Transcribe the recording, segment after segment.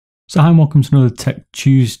So hi and welcome to another Tech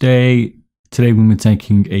Tuesday. Today we're going to be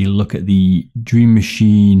taking a look at the Dream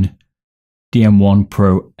Machine DM1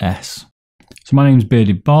 Pro S. So my name's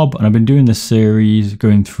Bearded Bob and I've been doing this series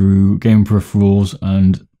going through game peripherals,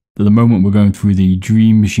 and at the moment we're going through the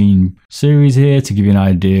Dream Machine series here to give you an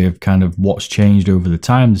idea of kind of what's changed over the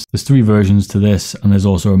time. There's 3 versions to this, and there's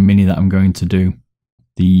also a mini that I'm going to do.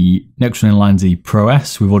 The next one in line is the Pro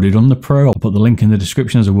S. We've already done the Pro. I'll put the link in the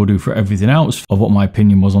description, as I will do for everything else, of what my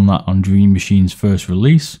opinion was on that on Dream Machine's first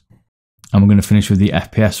release. And we're going to finish with the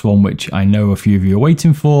FPS one, which I know a few of you are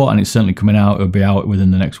waiting for, and it's certainly coming out. It'll be out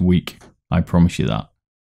within the next week. I promise you that.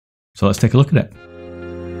 So let's take a look at it.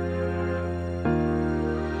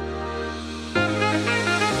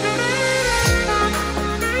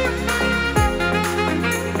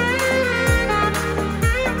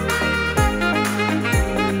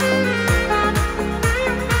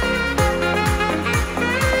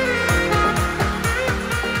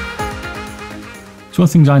 So one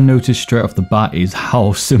of the things I noticed straight off the bat is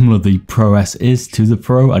how similar the Pro S is to the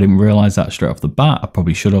Pro. I didn't realise that straight off the bat. I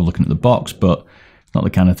probably should have, looking at the box, but it's not the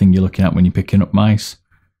kind of thing you're looking at when you're picking up mice.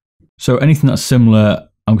 So anything that's similar,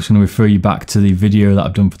 I'm just going to refer you back to the video that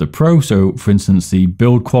I've done for the Pro. So for instance, the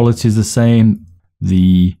build quality is the same,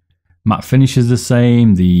 the matte finish is the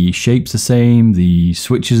same, the shape's the same, the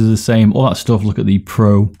switches are the same, all that stuff. Look at the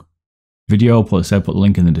Pro video. I'll put the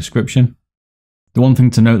link in the description. The one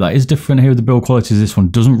thing to note that is different here with the build quality is this one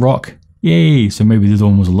doesn't rock. Yay! So maybe the other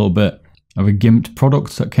one was a little bit of a gimped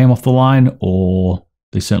product that came off the line, or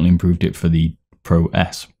they certainly improved it for the Pro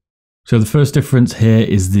S. So the first difference here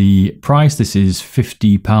is the price. This is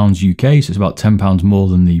 £50 UK, so it's about £10 more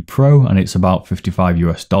than the Pro, and it's about $55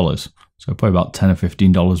 US. So probably about $10 or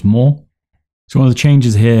 $15 more. So one of the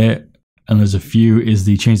changes here, and there's a few, is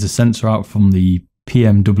they changed the sensor out from the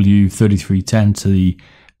PMW 3310 to the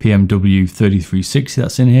PMW 3360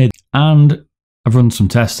 that's in here. And I've run some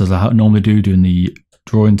tests as I normally do, doing the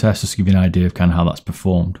drawing test, just to give you an idea of kind of how that's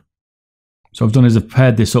performed. So what I've done is I've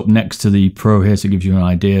paired this up next to the Pro here, so it gives you an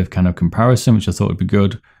idea of kind of comparison, which I thought would be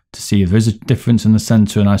good to see if there's a difference in the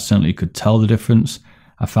sensor, and I certainly could tell the difference.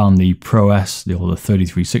 I found the Pro S, the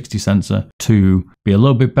 3360 sensor, to be a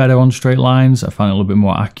little bit better on straight lines. I found it a little bit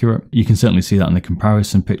more accurate. You can certainly see that in the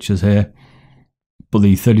comparison pictures here. But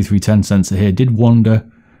the 3310 sensor here did wonder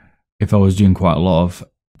if I was doing quite a lot of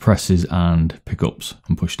presses and pickups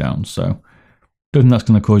and push downs. So I don't think that's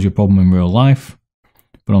going to cause you a problem in real life,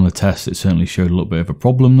 but on the test it certainly showed a little bit of a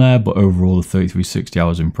problem there. But overall the 3360 I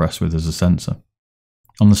was impressed with as a sensor.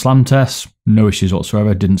 On the slam test, no issues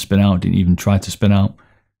whatsoever. Didn't spin out, didn't even try to spin out.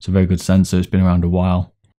 It's a very good sensor. It's been around a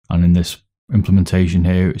while, and in this implementation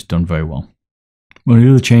here it's done very well. One of the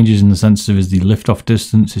other changes in the sensor is the liftoff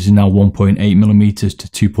distance. This is now 1.8mm to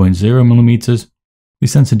 2.0mm. The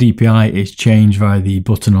sensor DPI is changed via the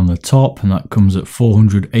button on the top, and that comes at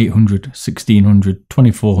 400, 800, 1600,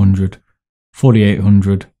 2400,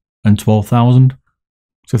 4800 and 12,000.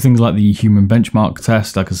 So things like the human benchmark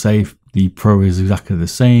test, like I say, the Pro is exactly the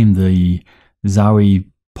same, the Zowie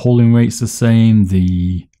polling rate's the same,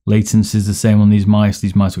 the latency is the same on these mice.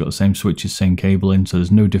 These mice have got the same switches, same cabling, so there's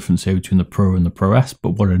no difference here between the Pro and the Pro S.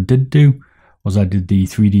 But what I did do was I did the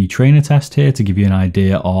 3D trainer test here to give you an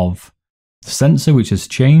idea of the sensor, which has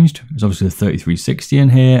changed. There's obviously the 3360 in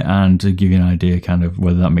here, and to give you an idea kind of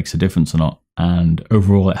whether that makes a difference or not. And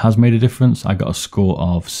overall it has made a difference. I got a score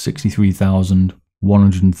of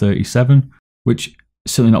 63,137, which is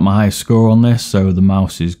certainly not my highest score on this, so the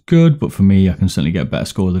mouse is good, but for me I can certainly get a better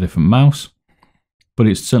score with a different mouse. But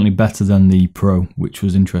it's certainly better than the Pro, which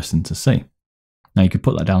was interesting to see. Now you could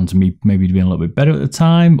put that down to me maybe being a little bit better at the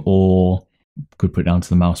time, or could put it down to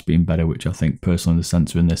the mouse being better, which I think personally the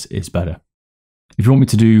sensor in this is better. If you want me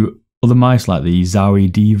to do other mice like the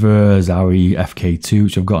Zowie Diva, Zowie FK2,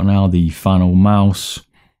 which I've got now, the final mouse,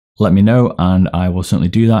 let me know and I will certainly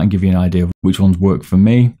do that and give you an idea of which ones work for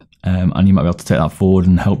me. And you might be able to take that forward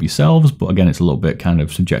and help yourselves, but again it's a little bit kind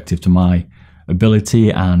of subjective to my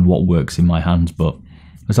ability and what works in my hands. But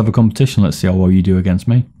let's have a competition, let's see how well you do against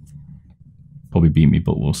me. Probably beat me,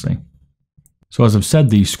 but we'll see. So as I've said,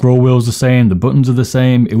 the scroll wheel's the same, the buttons are the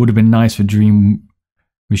same. It would have been nice for Dream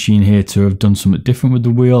Machine here to have done something different with the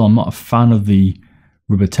wheel. I'm not a fan of the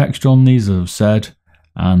rubber texture on these, as I've said,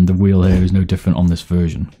 and the wheel here is no different on this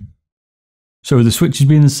version. So with the switches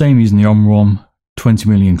being the same, using the OMROM 20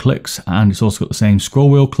 million clicks, and it's also got the same scroll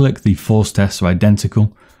wheel click. The force tests are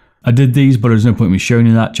identical. I did these, but there's no point in me showing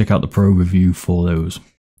you that. Check out the Pro review for those.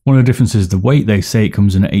 One of the differences is the weight. They say it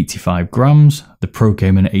comes in at 85 grams. The Pro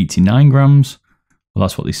came in at 89 grams. Well,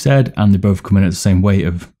 that's what they said, and they both come in at the same weight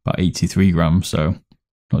of about 83 grams, so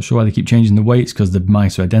not sure why they keep changing the weights, because the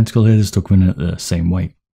mice are identical here, they're still coming in at the same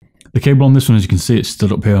weight. The cable on this one, as you can see, it's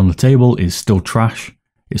stood up here on the table, is still trash.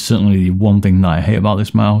 It's certainly the one thing that I hate about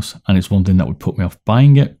this mouse, and it's one thing that would put me off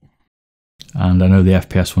buying it. And I know the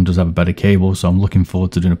FPS one does have a better cable, so I'm looking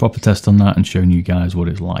forward to doing a proper test on that and showing you guys what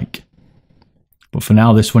it's like. But for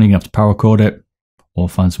now, this one, you're going to have to paracord it, or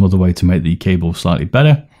find some other way to make the cable slightly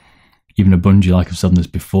better. Even a bungee, like I've said this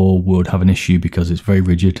before, would have an issue because it's very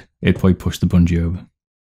rigid. It'd probably push the bungee over.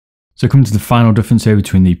 So coming to the final difference here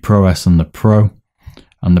between the Pro S and the Pro.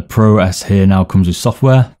 And the Pro S here now comes with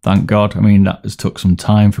software, thank God. I mean, that has took some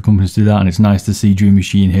time for companies to do that, and it's nice to see Dream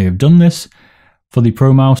Machine here have done this for the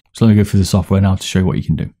Pro mouse. So let me go through the software now to show you what you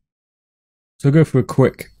can do. So I'll go for a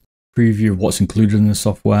quick preview of what's included in the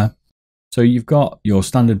software. So you've got your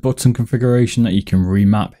standard button configuration that you can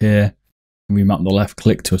remap here. Remap the left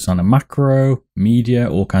click to assign a macro, media,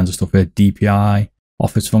 all kinds of stuff here, DPI,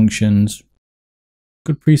 office functions.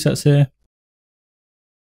 Good presets here.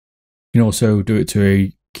 You can also do it to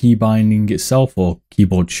a key binding itself or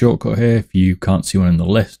keyboard shortcut here if you can't see one in the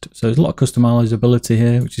list. So there's a lot of customizability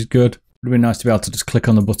here, which is good. It would be nice to be able to just click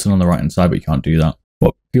on the button on the right hand side, but you can't do that.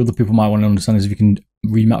 What the other people might want to understand is if you can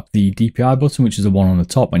remap the DPI button, which is the one on the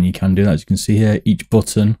top, and you can do that. As you can see here, each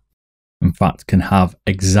button, in fact, can have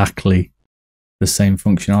exactly the same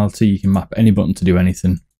functionality. You can map any button to do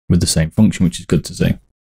anything with the same function, which is good to see.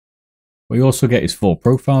 What you also get is 4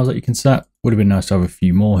 profiles that you can set. Would have been nice to have a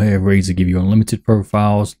few more here. Razer give you unlimited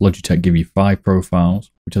profiles. Logitech give you 5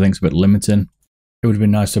 profiles, which I think is a bit limiting. It would have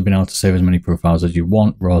been nice to have been able to save as many profiles as you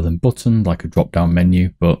want rather than buttons, like a drop-down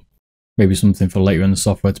menu, but maybe something for later in the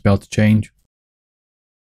software to be able to change.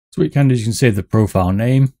 So what you can do is you can save the profile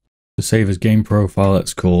name. To save as game profile,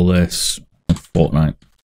 let's call this Fortnite.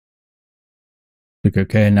 Click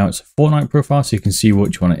OK, and now it's a Fortnite profile, so you can see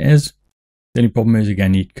which one it is. The only problem is,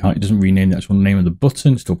 again, it doesn't rename the actual name of the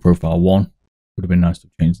button. It's still profile 1. Would have been nice to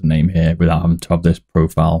change the name here without having to have this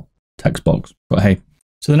profile text box. But hey,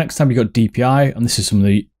 so the next tab you've got DPI, and this is some of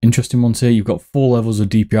the interesting ones here. You've got 4 levels of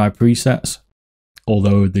DPI presets,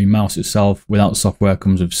 although the mouse itself, without software,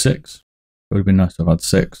 comes with 6. It would have been nice to have had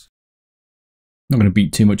 6. I'm not going to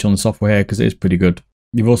beat too much on the software here because it is pretty good.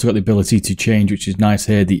 You've also got the ability to change, which is nice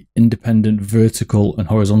here, the independent vertical and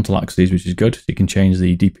horizontal axes, which is good. So you can change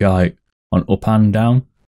the DPI on up and down,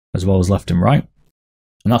 as well as left and right.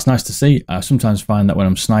 And that's nice to see. I sometimes find that when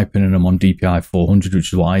I'm sniping and I'm on DPI 400,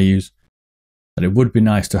 which is what I use, that it would be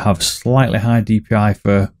nice to have slightly higher DPI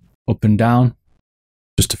for up and down,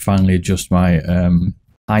 just to finally adjust my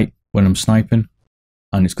height when I'm sniping.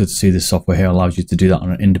 And it's good to see this software here allows you to do that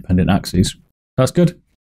on an independent axis. That's good.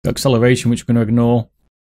 The acceleration, which we're going to ignore.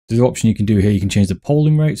 There's an option you can do here. You can change the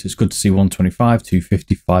polling rate. So it's good to see 125,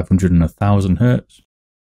 250, 500, and 1000 hertz.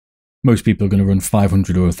 Most people are going to run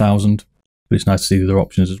 500 or 1000, but it's nice to see the other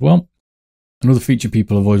options as well. Another feature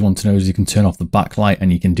people have always wanted to know is you can turn off the backlight,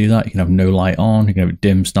 and you can do that. You can have no light on, you can have it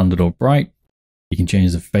dim, standard, or bright. You can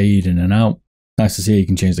change the fade in and out. Nice to see you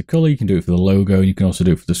can change the color. You can do it for the logo, and you can also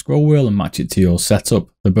do it for the scroll wheel and match it to your setup.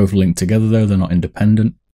 They're both linked together though, they're not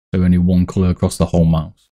independent. So only one color across the whole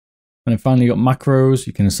mouse. And then finally you got macros.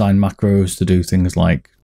 You can assign macros to do things like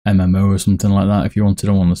MMO or something like that if you wanted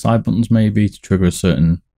on one of the side buttons maybe to trigger a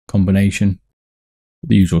certain combination.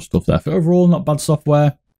 The usual stuff there. For overall, not bad software.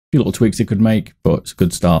 A few little tweaks it could make, but it's a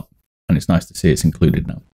good start, and it's nice to see it's included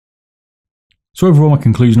now. So overall, my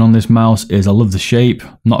conclusion on this mouse is I love the shape.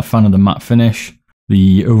 I'm not a fan of the matte finish.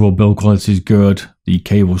 The overall build quality is good. The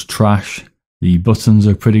cable's trash. The buttons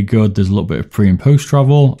are pretty good. There's a little bit of pre and post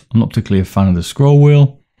travel. I'm not particularly a fan of the scroll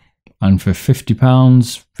wheel. And for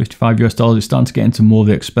 £50, 55 US dollars, it's starting to get into more of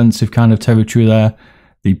the expensive kind of territory there.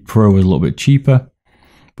 The Pro is a little bit cheaper,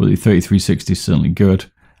 but the 3360 is certainly good.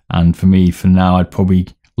 And for me, for now, I'd probably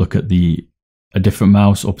look at a different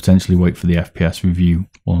mouse or potentially wait for the FPS review.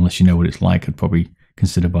 Or unless you know what it's like, I'd probably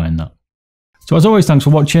consider buying that. So as always, thanks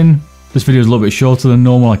for watching. This video is a little bit shorter than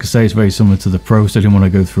normal. Like I say, it's very similar to the Pro, so I didn't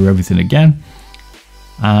want to go through everything again.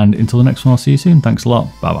 And until the next one, I'll see you soon. Thanks a lot.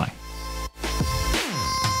 Bye-bye.